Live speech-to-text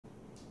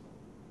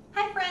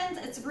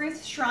friends, it's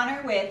Ruth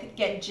Schroner with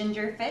Get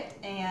Ginger Fit,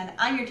 and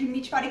I'm your Team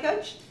Beachbody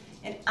coach.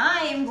 And I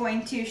am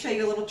going to show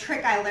you a little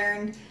trick I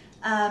learned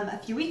a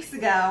few weeks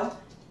ago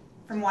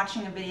from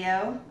watching a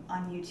video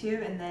on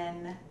YouTube, and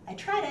then I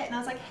tried it and I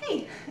was like,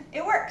 hey,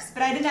 it works,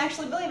 but I didn't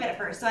actually believe it at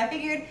first. So I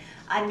figured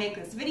I'd make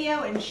this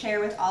video and share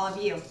with all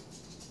of you.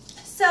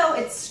 So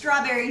it's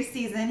strawberry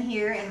season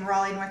here in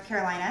Raleigh, North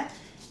Carolina,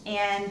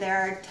 and there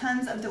are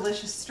tons of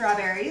delicious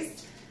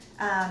strawberries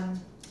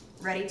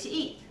ready to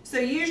eat. So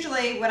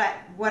usually what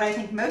I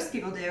think most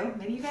people do,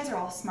 maybe you guys are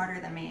all smarter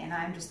than me and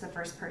I'm just the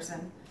first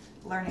person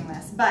learning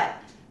this, but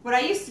what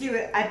I used to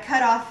do, I'd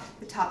cut off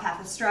the top half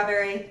of the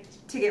strawberry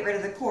to get rid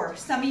of the core.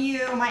 Some of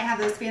you might have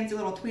those fancy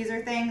little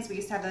tweezer things. We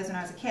used to have those when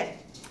I was a kid.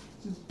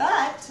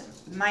 But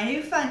my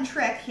new fun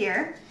trick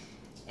here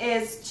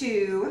is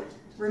to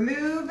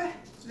remove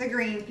the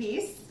green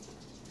piece.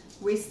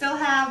 We still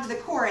have the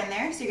core in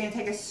there, so you're going to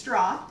take a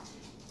straw,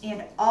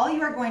 and all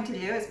you are going to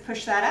do is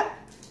push that up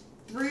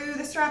through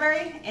the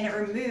strawberry, and it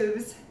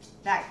removes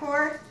that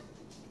core,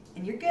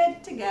 and you're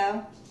good to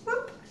go.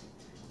 Whoop.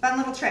 Fun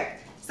little trick.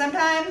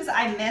 Sometimes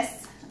I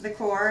miss the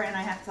core and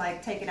I have to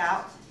like take it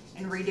out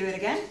and redo it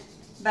again,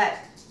 but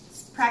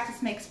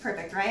practice makes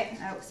perfect, right?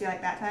 I hope see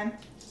like that time.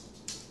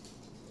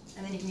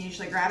 And then you can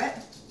usually grab it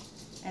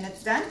and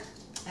it's done,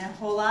 and a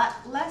whole lot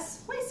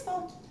less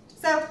wasteful.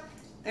 So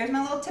there's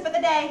my little tip of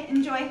the day.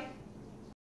 Enjoy.